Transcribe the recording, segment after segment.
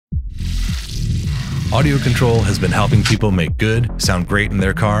AudioControl has been helping people make good, sound great in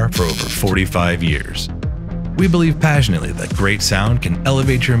their car for over 45 years. We believe passionately that great sound can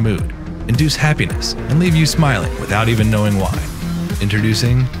elevate your mood, induce happiness, and leave you smiling without even knowing why.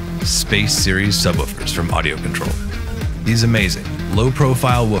 Introducing Space Series Subwoofers from AudioControl. These amazing,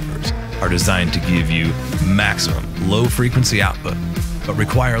 low-profile woofers are designed to give you maximum low-frequency output, but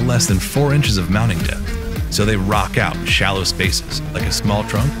require less than 4 inches of mounting depth, so they rock out in shallow spaces like a small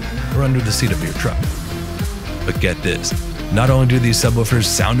trunk or under the seat of your truck. But get this, not only do these subwoofers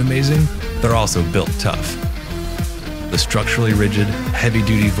sound amazing, they're also built tough. The structurally rigid,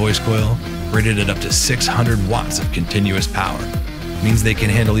 heavy-duty voice coil, rated at up to 600 watts of continuous power, means they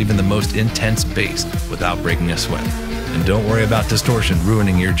can handle even the most intense bass without breaking a sweat. And don't worry about distortion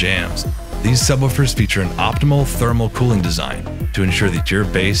ruining your jams. These subwoofers feature an optimal thermal cooling design to ensure that your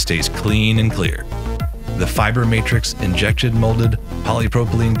bass stays clean and clear. The fiber matrix injection molded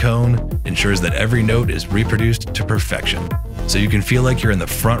polypropylene cone ensures that every note is reproduced to perfection, so you can feel like you're in the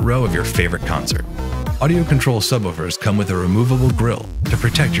front row of your favorite concert. AudioControl subwoofers come with a removable grille to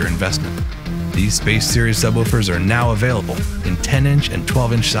protect your investment. These Space Series subwoofers are now available in 10-inch and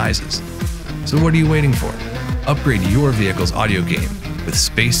 12-inch sizes. So what are you waiting for? Upgrade your vehicle's audio game with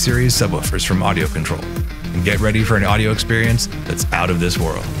Space Series subwoofers from AudioControl and get ready for an audio experience that's out of this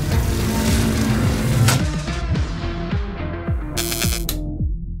world.